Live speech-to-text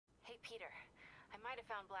Peter. I might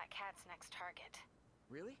have found Black Cat's next target.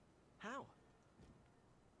 Really? How?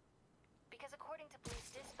 Because according to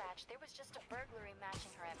police dispatch, there was just a burglary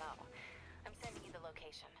matching her MO. I'm sending you the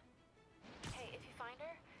location. Hey, if you find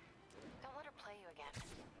her, don't let her play you again.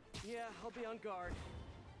 Yeah, I'll be on guard.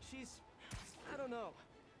 I don't know.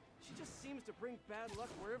 She just seems to bring bad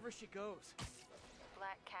luck wherever she goes.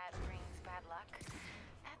 Black Cat brings bad luck?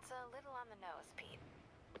 That's a little on the nose, Pete.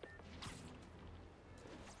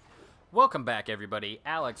 Welcome back, everybody.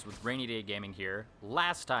 Alex with Rainy Day Gaming here.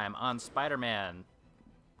 Last time on Spider-Man,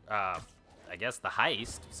 I guess the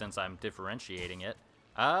heist, since I'm differentiating it,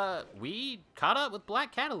 we caught up with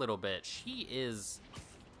Black Cat a little bit. She is,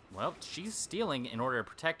 well, she's stealing in order to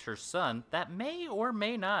protect her son that may or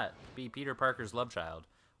may not be Peter Parker's love child.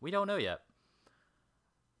 We don't know yet.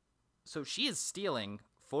 So she is stealing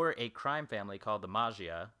for a crime family called the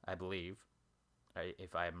Maggia, I believe,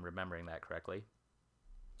 if I'm remembering that correctly.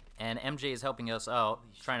 And MJ is helping us out,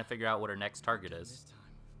 trying to figure out what her next target is. This time.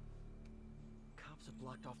 Cops have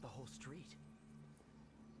blocked off the whole street.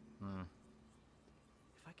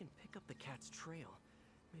 If I can pick up the cat's trail,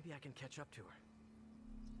 maybe I can catch up to her.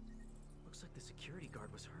 Looks like the security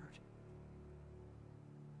guard was hurt.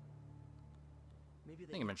 Maybe I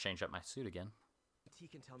think I'm gonna change up my suit again. He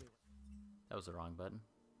can tell me. That was the wrong button.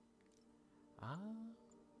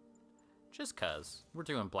 Just cuz. We're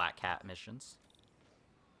doing Black Cat missions.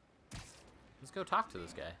 Let's go talk to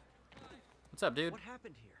this guy. What's up, dude? What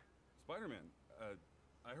happened here? Spider-Man,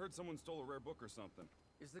 I heard someone stole a rare book or something.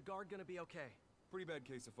 Is the guard gonna be okay? Pretty bad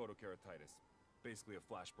case of photokeratitis. Basically a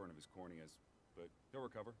flash burn of his corneas, but he'll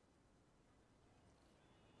recover.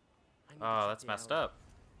 I need to Oh, check that's the messed alley. up.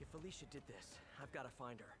 If Alicia did this, I've got to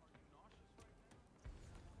find her.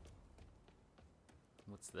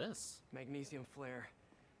 What's this? Magnesium flare.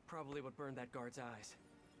 Probably what burned that guard's eyes.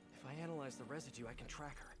 If I analyze the residue, I can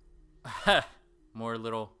track her. More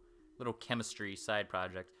little chemistry side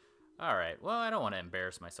project. All right. Well, I don't want to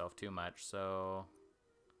embarrass myself too much, so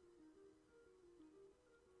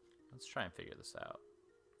let's try and figure this out.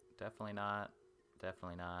 Definitely not.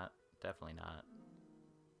 Definitely not. Definitely not.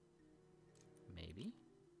 Maybe.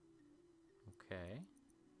 Okay.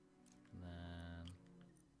 And then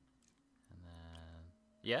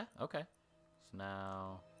yeah, okay. So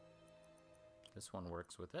now this one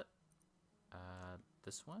works with it.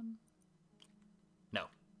 This one? No.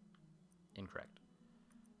 Incorrect.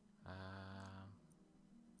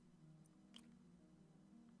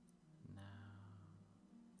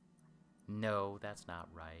 No, that's not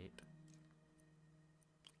right.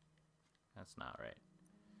 That's not right.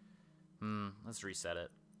 Let's reset it.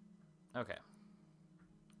 Okay.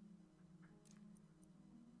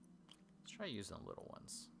 Let's try using the little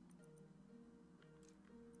ones.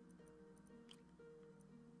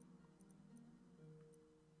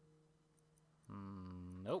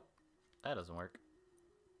 Nope. That doesn't work.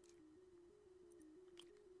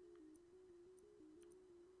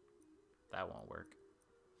 That won't work.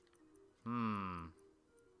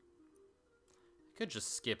 I could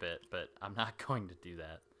just skip it, but I'm not going to do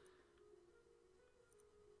that.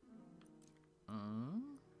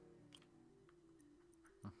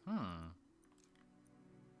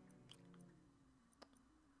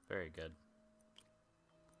 Very good.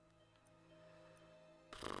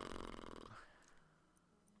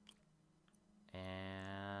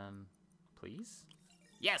 And please?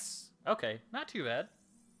 Yes! Okay, not too bad.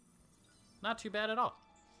 Not too bad at all.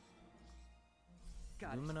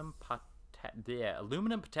 Got aluminum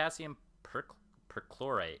potassium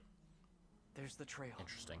perchlorate. There's the trail.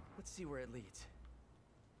 Interesting. Let's see where it leads.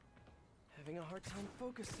 Having a hard time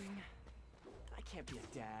focusing. I can't be a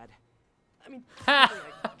dad. I mean,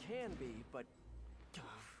 technically I can be, but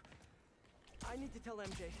I need to tell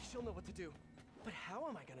MJ. She'll know what to do. But how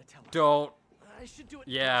am I gonna tell her? Don't. I should do it.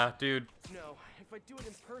 Yeah, dude. No, if I do it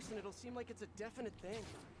in person, it'll seem like it's a definite thing.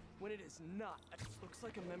 When it is not. It looks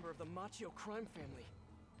like a member of the Macho crime family.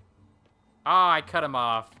 Oh, I cut him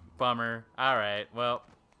off. Bummer. Alright, well.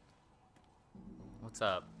 What's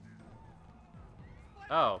up?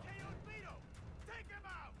 Oh.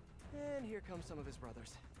 And here come some of his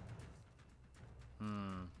brothers.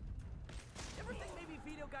 Ever think maybe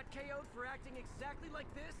Vito got KO'd for acting exactly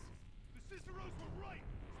like this? The Ciceros were right.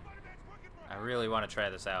 Spider-Man's working for I really want to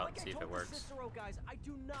try this out and Like see I if it told the works. Cicero guys, I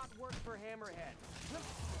do not work for Hammerhead.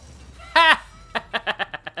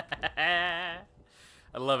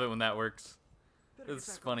 I love it when that works. Better It's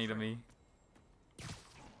get back on funny to track. me.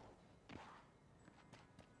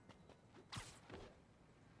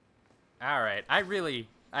 Alright, I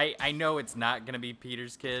know it's not gonna be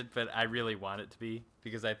Peter's kid, but I really want it to be,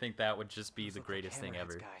 because I think that would just be Those the look like greatest thing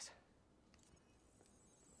Hammerhead's ever. guys.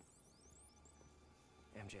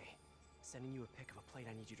 MJ. Sending you a pic of a plate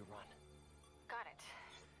I need you to run. Got it.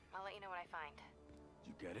 I'll let you know what I find.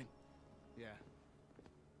 You get it? Yeah.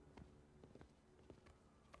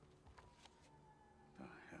 The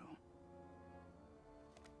hell?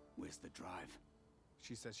 Where's the drive?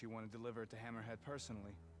 She said she wanted to deliver it to Hammerhead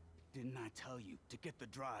personally. Didn't I tell you to get the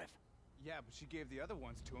drive? Yeah, but she gave the other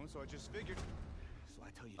ones to him, so I just figured... So I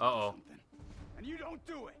tell you to Uh-oh. do something, and you don't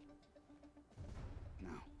do it!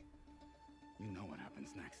 Now, you know what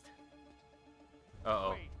happens next.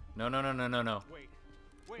 Uh-oh. Wait. No, no, no, no, no, no. Wait.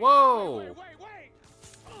 Wait. Whoa! Wait.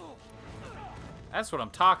 Oh. That's what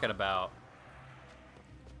I'm talking about.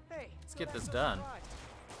 Hey, Let's so get that's this no done. surprise.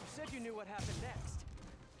 You said you knew what happened next.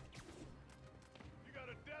 You got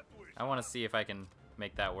a death wish. I want to see if I can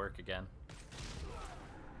make that work again.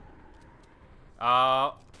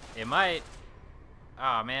 Oh, it might.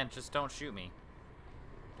 Oh, man, just don't shoot me.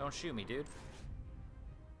 Don't shoot me, dude.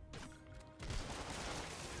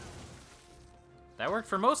 That worked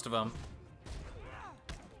for most of them.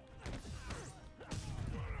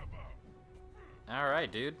 All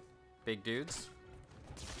right, dude. Big dudes.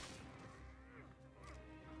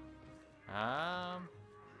 Oh,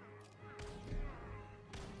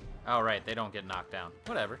 right, they don't get knocked down.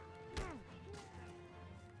 Whatever.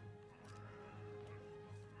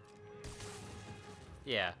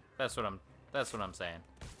 Yeah, that's what I'm saying.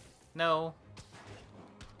 No.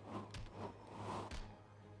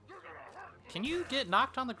 Can you get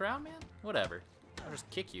knocked on the ground, man? Whatever. I'll just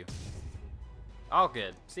kick you. All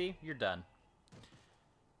good. See? You're done.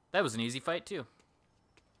 That was an easy fight, too.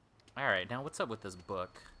 Alright, now what's up with this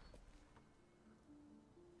book?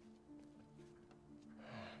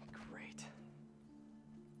 Great.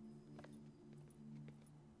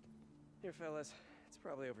 Here, fellas. It's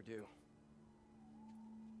probably overdue.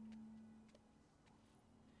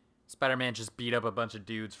 Spider-Man just beat up a bunch of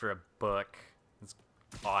dudes for a book. It's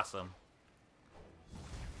awesome.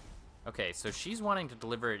 Okay, so she's wanting to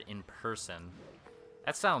deliver it in person.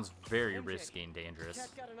 That sounds very MJ, risky and dangerous. Cat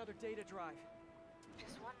got another data drive.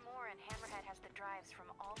 Just one more and Hammerhead has the drives from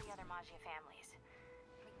all the other Maggia families.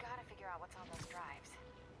 We gotta figure out what's on those drives.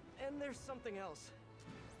 And there's something else.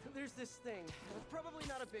 There's this thing. Probably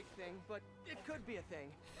not a big thing, but it could be a thing.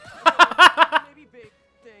 Maybe big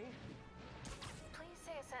thing. Please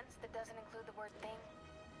say a sentence that doesn't include the word thing.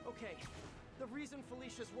 Okay. The reason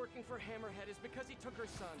Felicia's working for Hammerhead is because he took her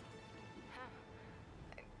son. Huh.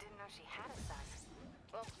 I didn't know she had a son.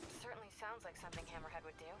 Well, certainly sounds like something Hammerhead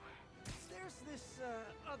would do. There's this,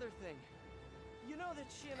 other thing. You know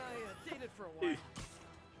that she and I, dated for a while.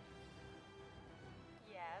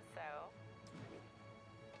 Yeah, so...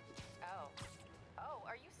 Oh,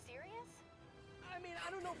 are you serious? I mean,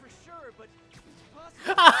 I don't know for sure, but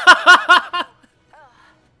possibly. Ugh.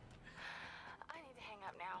 I need to hang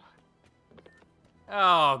up now.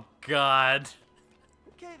 Oh, God.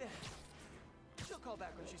 Okay, then. She'll call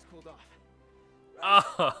back when she's cooled off. Oh.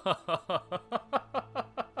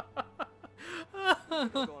 I'm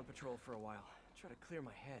gonna go on patrol for a while. Try to clear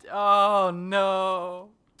my head. Oh, no.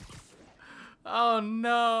 Oh,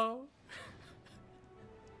 no.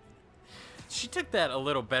 She took that a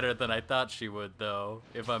little better than I thought she would, though,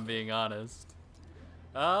 if I'm being honest.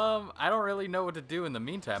 I don't really know what to do in the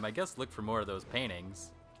meantime. I guess look for more of those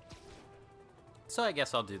paintings. So I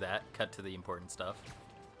guess I'll do that. Cut to the important stuff.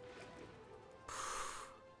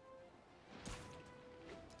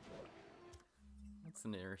 What's the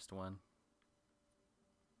nearest one?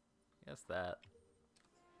 I guess that.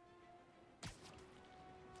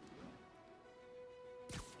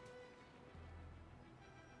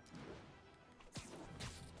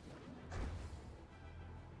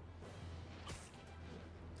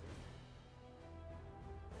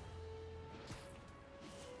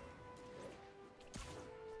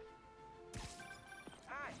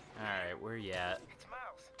 Alright, where you at? It's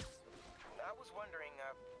Miles. I was wondering,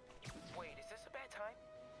 wait, is this a bad time?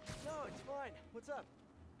 No, it's fine. What's up?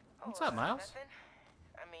 What's up, Miles? Nothing?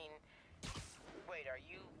 I mean, wait, are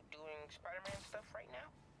you doing Spider-Man stuff right now?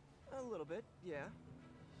 A little bit, yeah.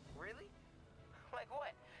 Really? Like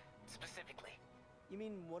what, specifically? You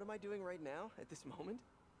mean, what am I doing right now, at this moment?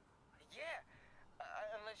 Yeah,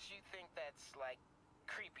 unless you think that's, like,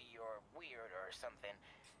 creepy or weird or something.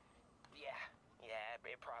 Yeah,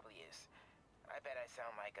 it probably is. I bet I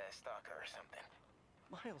sound like a stalker or something.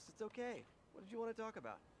 Miles, it's okay. What did you want to talk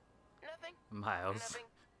about? Nothing. Miles. Nothing.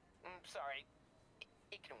 Sorry.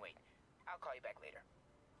 It can wait. I'll call you back later.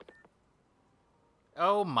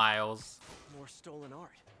 Oh, Miles. More stolen art.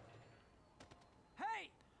 Hey!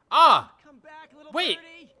 Ah! Come back, little Wait.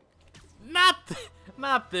 birdie!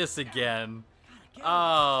 Not this again.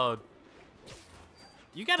 Oh.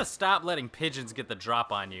 You gotta stop letting pigeons get the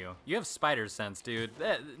drop on you. You have spider sense, dude.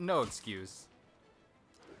 No excuse.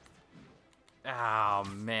 Oh,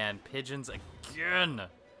 man. Pigeons again.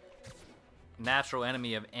 Natural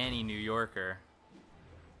enemy of any New Yorker.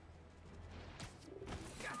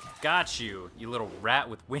 Got you, you little rat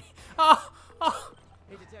with wings. Oh! Oh!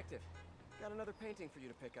 Hey, detective. Got another painting for you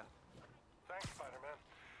to pick up. Thanks, Spider-Man.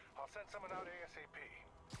 I'll send someone out ASAP.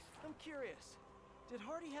 I'm curious. Did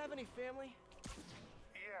Hardy have any family?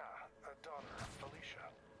 Yeah, a daughter, Felicia.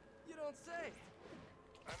 You don't say.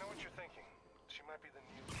 I know what you're thinking. She might be the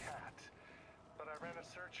new cat. But I ran a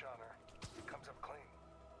search on her. Comes up clean.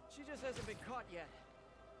 She just hasn't been caught yet.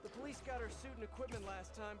 The police got her suit and equipment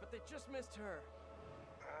last time, but they just missed her.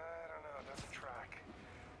 I don't know, it doesn't track.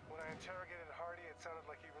 When I interrogated Hardy, it sounded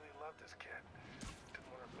like he really loved his kid. Didn't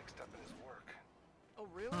want her mixed up in his work. Oh,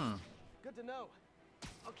 really? Good to know.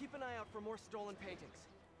 I'll keep an eye out for more stolen paintings.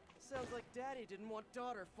 Sounds like Daddy didn't want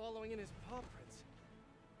daughter following in his paw prints.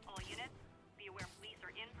 All units, be aware police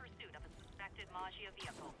are in pursuit of a suspected Maggia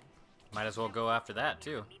vehicle. Might as well go after that,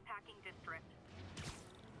 too. Meatpacking district.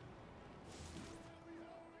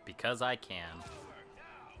 Because I can.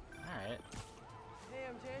 Alright. Hey,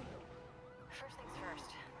 MJ. First things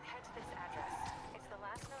first, head to this address. It's the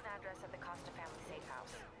last known address of the Costa family safe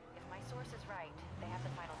house. If my source is right, they have the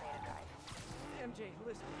final data drive. MJ,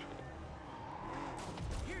 listen.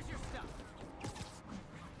 Here's your stuff.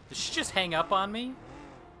 Did she just hang up on me?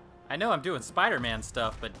 I know I'm doing Spider-Man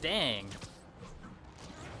stuff, but dang.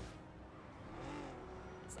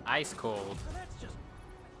 It's ice cold. So that's just...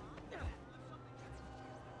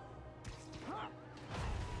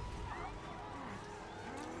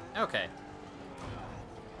 Okay.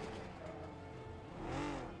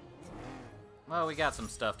 Well, we got some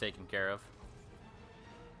stuff taken care of.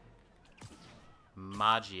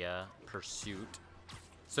 Maggia pursuit.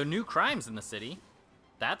 So new crimes in the city.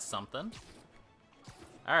 That's something.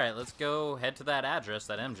 Alright, let's go head to that address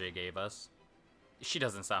that MJ gave us. She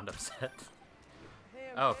doesn't sound upset.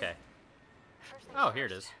 Hey, MJ. Oh, okay. First things Oh, here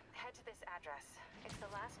it first, is. Head to this address. It's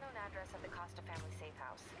the last known address of the Costa family safe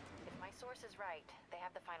house. If my source is right, they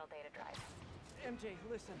have the final data drive. MJ,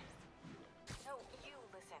 listen. No, you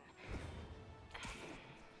listen.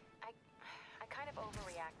 I kind of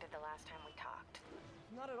overreacted the last time we talked.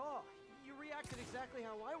 Not at all. You reacted exactly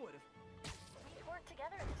how I would have. We weren't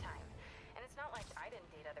together at the time, and it's not like I didn't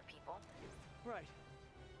date other people. Right.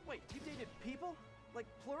 Wait, you dated people? Like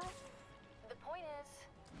plural? The point is,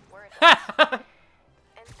 we're adults,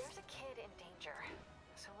 and there's a kid in danger.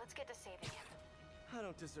 So let's get to saving him. I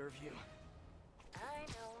don't deserve you. I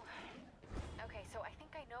know. Okay, so I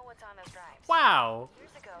think I know what's on those drives. Wow.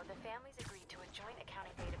 Years ago, the families agreed to a joint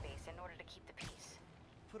accounting database in order to keep the peace,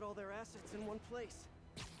 Put all their assets in one place.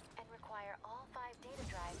 and require all 5 data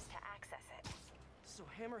drives to access it. So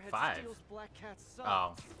Hammerhead 5? steals Black Cat's son.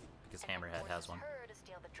 Oh, because And then Hammerhead has forces one. her to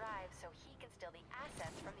steal the drive so he can steal the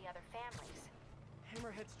assets from the other families.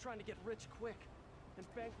 Hammerhead's trying to get rich quick and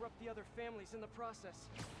bankrupt the other families in the process.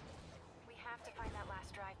 We have to find that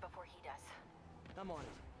last drive before he does. I'm on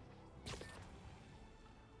it.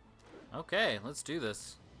 Okay, let's do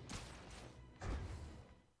this.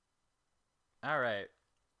 Alright.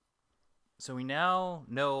 So we now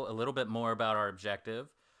know a little bit more about our objective.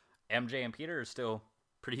 MJ and Peter are still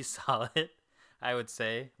pretty solid, I would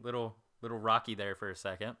say. Little rocky there for a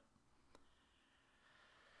second.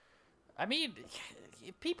 I mean,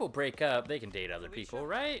 if people break up, they can date other people, Felicia,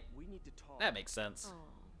 right? We need to talk. That makes sense.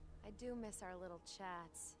 Oh, I do miss our little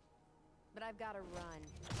chats. But I've got to run.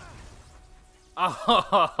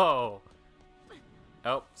 Oh!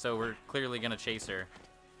 Oh, so we're clearly gonna chase her.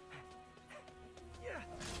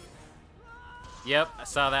 Yep, I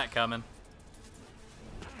saw that coming.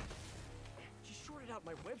 She shorted out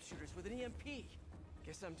my web shooters with an EMP.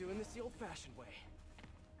 Guess I'm doing this the old-fashioned way.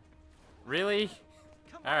 Really?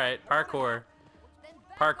 Come on, Alright, I wanna parkour. Then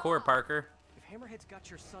back Parkour, off. Parker. If Hammerhead's got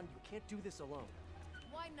your son, you can't do this alone.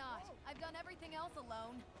 Why not? I've done everything else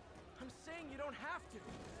alone. I'm saying you don't have to.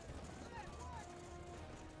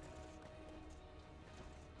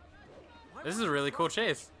 Why This is would a you really cool rush me?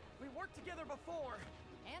 chase. We worked together before.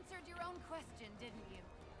 Answered your own question, didn't you?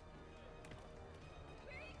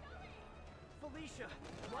 Felicia,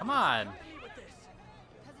 why Come did you on. come to me with this?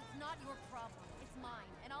 Because it's not your problem. It's mine,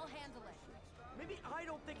 and I'll handle it. Maybe I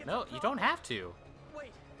don't think it's No, a you don't problem. have to.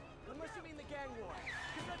 Wait, unless you mean the gang war,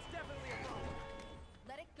 because that's definitely a problem.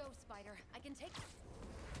 Let it go, Spider. I can take...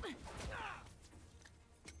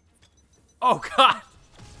 Oh, God!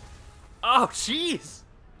 Oh, jeez!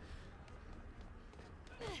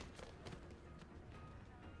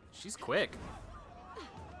 She's quick.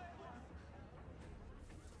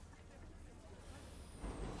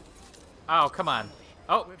 Oh, come on.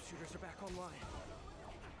 Oh. Web shooters are back online.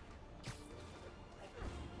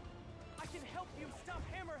 I can help you stop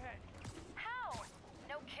Hammerhead. How?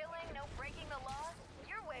 No killing, no breaking the law?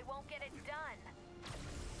 Your way won't get it done.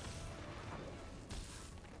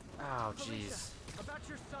 Oh, Felicia, jeez. about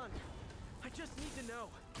your son. I just need to know.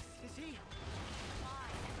 Is he?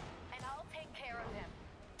 Fine. And I'll take care of him.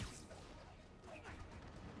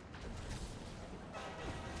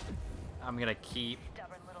 I'm gonna keep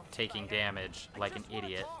Stubborn little taking spider. damage like an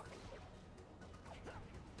idiot.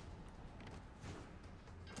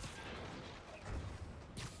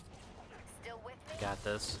 Still with me? Got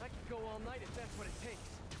this. I could go all night if that's what it takes.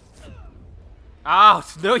 Oh,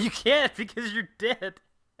 no, you can't because you're dead.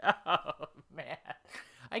 Oh, man.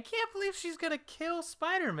 I can't believe she's gonna kill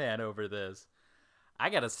Spider-Man over this.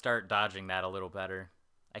 I gotta start dodging that a little better.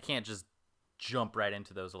 I can't just jump right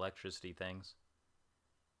into those electricity things.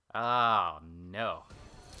 Oh, no.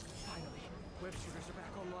 Finally, web shooters are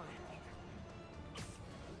back online.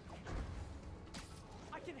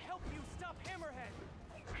 I can help you stop Hammerhead.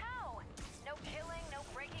 How? No killing, no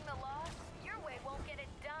breaking the law? Your way won't get it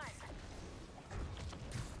done.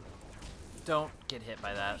 Don't get hit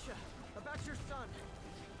by that. Felicia, about your son.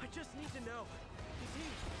 I just need to know. Is he?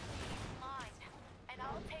 Fine. And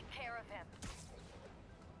I'll take care of him.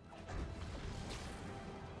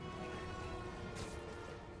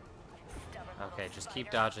 Stubborn little Okay, just keep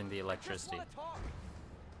spider. dodging the Just electricity. wanna talk.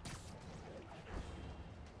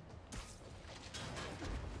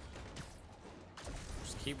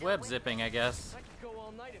 Just keep web zipping, I guess. I could go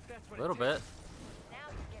all night if that's what A little it bit. takes. Now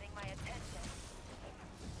you're getting my attention.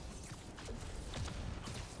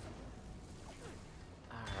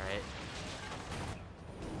 Alright.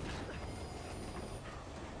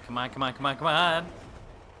 Come on, come on, come on, come on.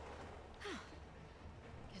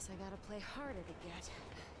 Guess I gotta play harder to get.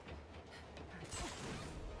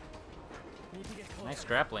 Need to get closer. Nice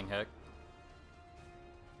grappling hook.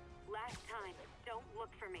 Last time. Don't look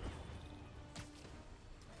for me.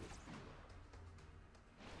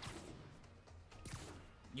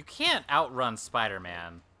 You can't outrun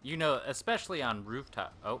Spider-Man. You know, especially on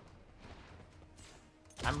rooftop. Oh.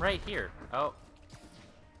 I'm right here. Oh.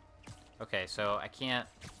 Okay, so I can't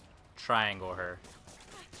triangle her.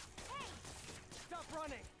 Stop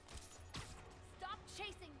running. Stop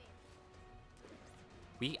chasing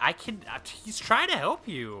me. He's trying to help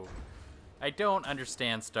you. I don't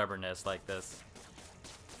understand stubbornness like this.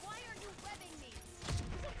 Why are you webbing me?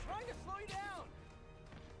 I'm trying to slow you down.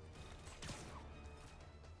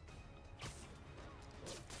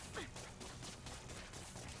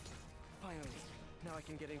 Finally, now I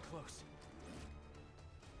can get in close.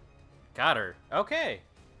 Got her. Okay.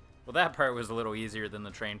 Well, that part was a little easier than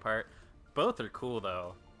the train part. Both are cool,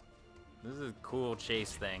 though. This is a cool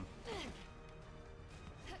chase thing.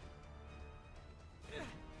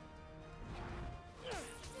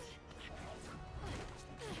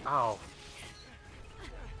 Oh.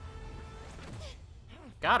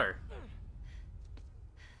 Got her.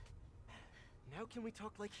 Now can we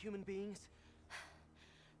talk like human beings?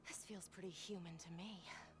 This feels pretty human to me.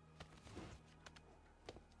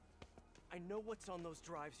 I know what's on those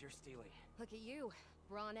drives you're stealing. Look at you,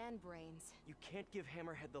 brawn and brains. You can't give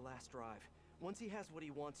Hammerhead the last drive. Once he has what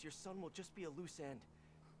he wants, your son will just be a loose end.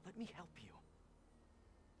 Let me help you.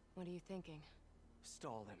 What are you thinking?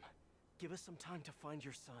 Stall him. Give us some time to find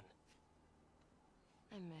your son.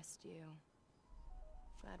 I missed you.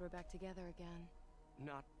 Glad we're back together again.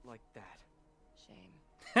 Not like that.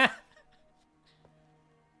 Shame.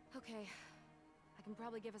 Okay. I can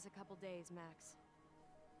probably give us a couple days, max.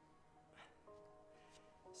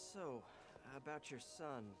 So, about your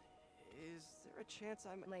son, is there a chance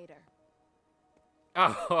I'm... Later. For now,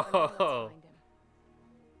 let's Oh. find him.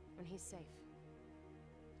 When he's safe.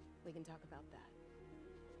 We can talk about that.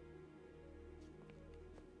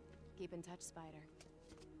 Keep in touch, Spider.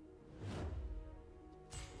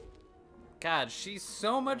 God, she's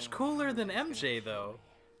so much cooler than MJ, though.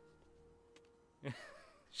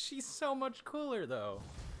 She's so much cooler, though.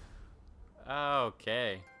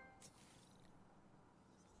 Okay.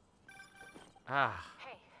 Ah.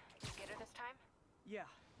 Hey, you get her this time? Yeah.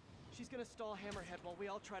 She's gonna stall Hammerhead while we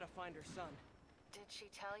all try to find her son. Did she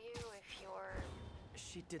tell you if you're...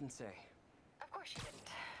 She didn't say. Of course she didn't.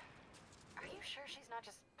 Are you sure she's not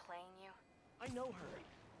just playing you? I know her.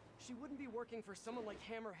 She wouldn't be working for someone like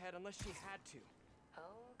Hammerhead unless she had to.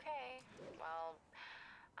 Okay. Well,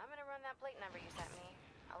 I'm gonna run that plate number you sent me.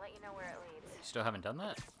 I'll let you know where it leads. Still haven't done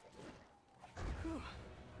that? Whew.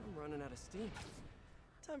 I'm running out of steam.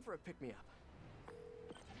 Time for a pick-me-up.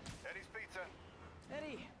 Eddie's Pizza.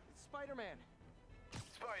 Eddie, it's Spider-Man.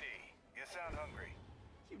 Spidey, you sound hungry.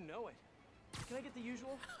 You know it. Can I get the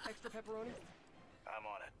usual? Extra pepperoni? I'm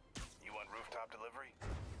on it. You want rooftop delivery?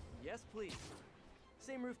 Yes, please.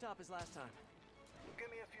 Same rooftop as last time. Give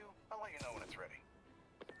me a few. I'll let you know when it's ready.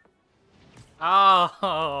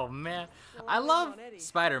 Oh man, Well, I I'm love waiting on Eddie.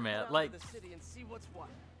 Spider-Man. Get out Like, to the city and see what's what.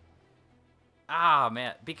 ah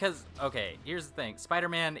man, because okay, here's the thing: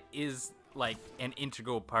 Spider-Man is like an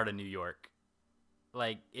integral part of New York.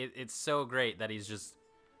 Like, it's so great that he's just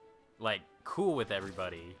like cool with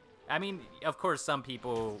everybody. I mean, of course, some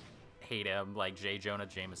people hate him, like J. Jonah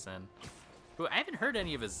Jameson, who I haven't heard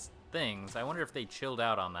any of his things. I wonder if they chilled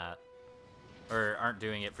out on that, or aren't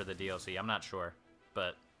doing it for the DLC. I'm not sure,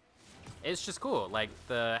 but it's just cool. Like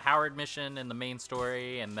the Howard mission and the main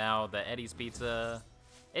story, and now the Eddie's Pizza.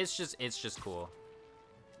 It's just cool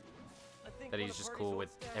that he's just cool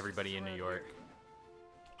with everybody in New York.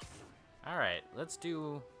 All right, let's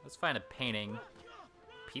find a painting.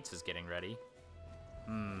 Pizza's getting ready.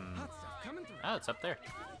 Hot stuff coming through. Oh, it's up there.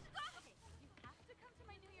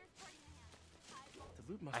 The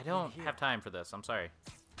loot must I be don't here. have time for this. I'm sorry.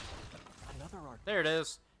 Another art. There it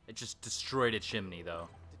is. It just destroyed a chimney, though.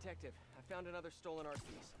 Detective, I found another stolen art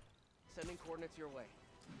piece. Sending coordinates your way.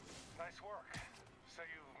 Nice work. So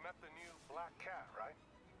you've met the new Black Cat, right?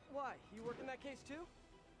 Why? You work in that case too?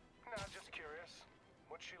 No, just curious.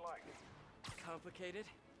 What's she like? Complicated.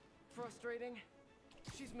 Frustrating.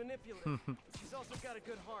 She's manipulative. She's also got a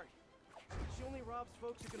good heart. She only robs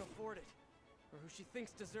folks who can afford it. Or who she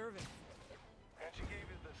thinks deserve it. And she gave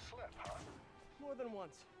you the slip, huh? More than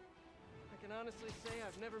once. I can honestly say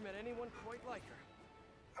I've never met anyone quite like her.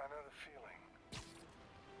 I know the feeling.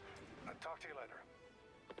 I'll talk to you later.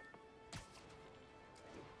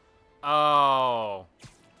 Oh,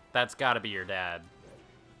 that's gotta be your dad.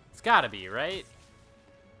 It's gotta be, right?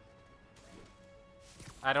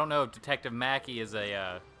 I don't know if Detective Mackey is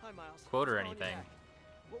a Hi, Miles. quote or Just calling you anything. back.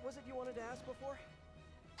 What was it you wanted to ask before?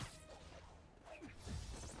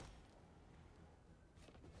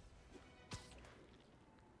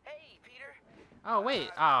 Hey, Peter. Oh wait,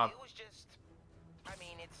 It was just... I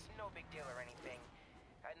mean, it's no big deal or anything.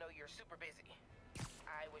 I know you're super busy.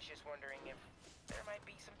 I was just wondering if there might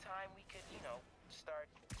be some time we could, you know, start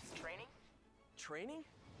training? Training?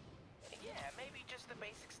 Yeah, maybe just the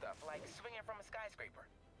basic stuff, like swinging from a skyscraper.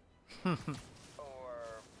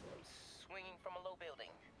 Or swinging from a low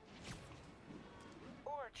building.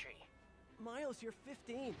 Or a tree. Miles, you're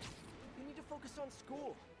 15. You need to focus on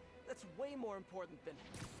school. That's way more important than...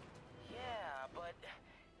 Yeah, but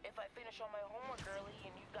if I finish all my homework early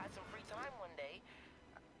and you've got some free time one day...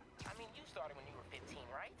 I mean, you started when you were 15,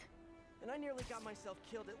 right? And I nearly got myself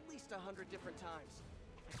killed at least 100 different times.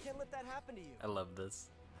 I can't let that happen to you. I love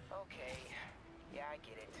this. Okay. Yeah, I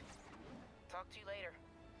get it. Talk to you later.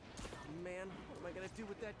 Oh, man, what am I gonna do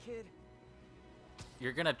with that kid?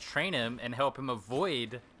 You're gonna train him and help him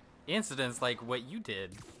avoid incidents like what you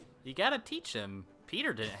did. You gotta teach him.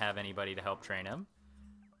 Peter didn't have anybody to help train him.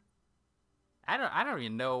 I don't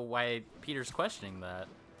even know why Peter's questioning that.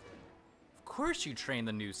 Of course you train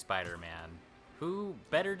the new Spider-Man. Who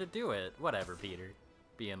better to do it? Whatever, Peter.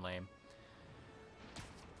 Being lame.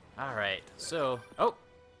 Alright, so... Oh!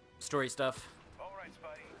 Story stuff. All right,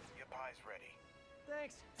 Spidey. Your pie's ready.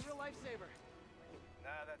 Thanks, you're a lifesaver. Nah,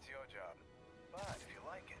 that's your job. But if you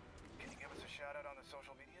like it, can you give us a shout out on the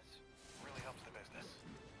social medias? Really helps the business.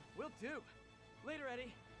 Will do. Later,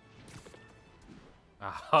 Eddie.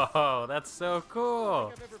 Oh, that's so I cool!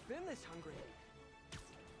 don't think I've ever been this hungry.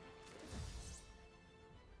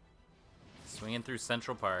 Swinging through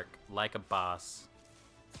Central Park like a boss.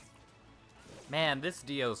 Man, this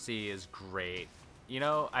DLC is great. You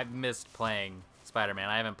know, I've missed playing Spider-Man.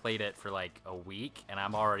 I haven't played it for like a week, and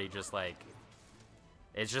I'm already just like...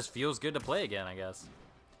 It just feels good to play again, I guess.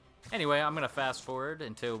 Anyway, I'm gonna fast forward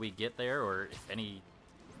until we get there, or if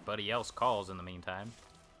anybody else calls in the meantime.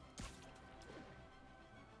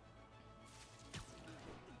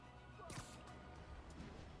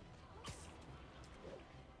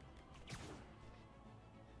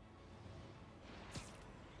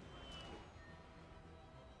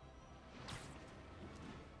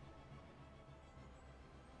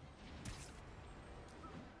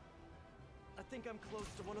 I think I'm close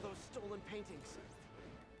to one of those stolen paintings.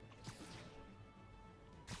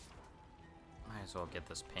 Might as well get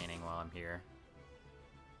this painting while I'm here.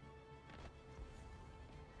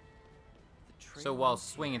 The train So while runs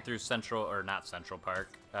swinging here. through Central, or not Central Park,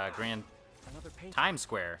 Grand Another painting. Times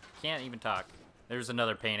Square. Can't even talk. There's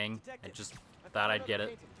another painting. I Detective, just I thought found I'd get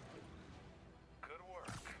another it. painting. Good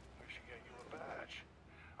work. We should get you a badge.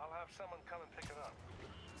 I'll have someone come and pick it up.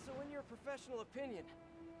 So in your professional opinion,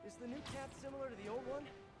 is the new cat similar to the old one?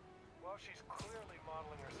 Well, she's clearly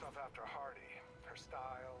modeling herself after Hardy. her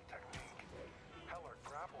style, technique. Hell, her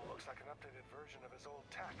grapple looks like an updated version of his old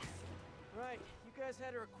tech. Right, you guys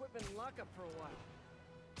had her equipment in lockup for a while.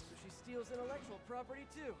 So she steals intellectual property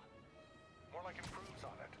too. More like improves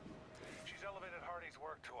on it. She's elevated Hardy's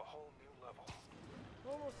work to a whole new level.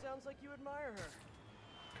 Almost sounds like you admire her.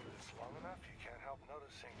 Do this long enough, you can't help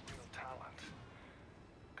noticing real talent.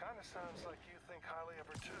 Kinda sounds like you think highly of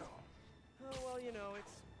her too. Oh, well, you know,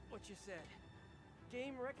 it's what you said.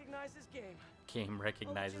 Game recognizes game. Game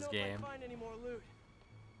recognizes I'll let you know game. if I find any more loot.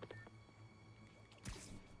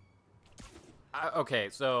 Okay,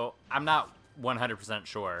 so I'm not 100%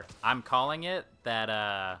 sure. I'm calling it that,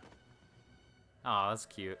 oh, that's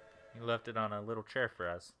cute. You left it on a little chair for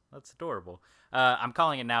us. That's adorable. I'm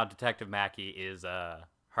calling it now Detective Mackey is,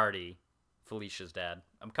 Hardy, Felicia's dad.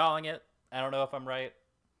 I'm calling it. I don't know if I'm right.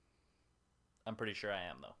 I'm pretty sure I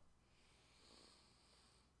am, though.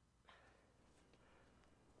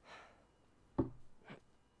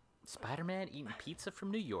 Spider-Man eating pizza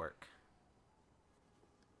from New York.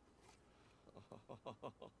 I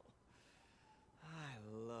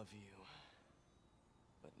love you.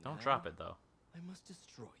 But Don't now drop it, though. I must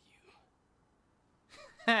destroy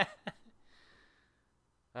you.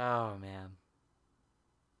 Oh, man.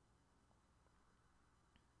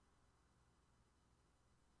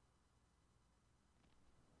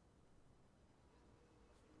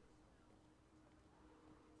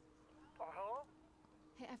 Hello?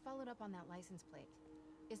 Hey, I followed up on that license plate.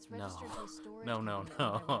 It's No. registered to a storage No, cabinet owned by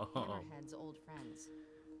one of no. Hammerhead's old friends.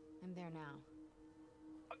 I'm there now.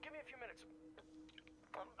 Give me a few minutes.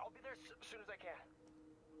 I'll be there as soon as I can.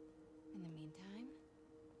 In the meantime,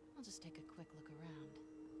 I'll just take a quick look around.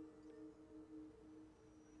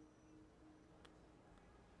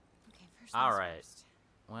 Okay, first All things right. first.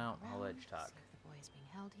 Well, I'll let you Around, talk. see if the boy is being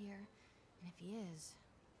held here, and if he is,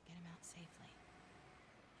 get him out safely.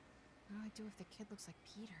 What do I do if the kid looks like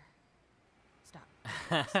Peter? Stop.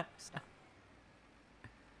 Stop.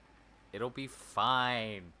 It'll be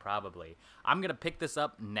fine, probably. I'm going to pick this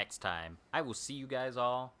up next time. I will see you guys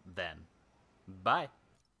all then. Bye.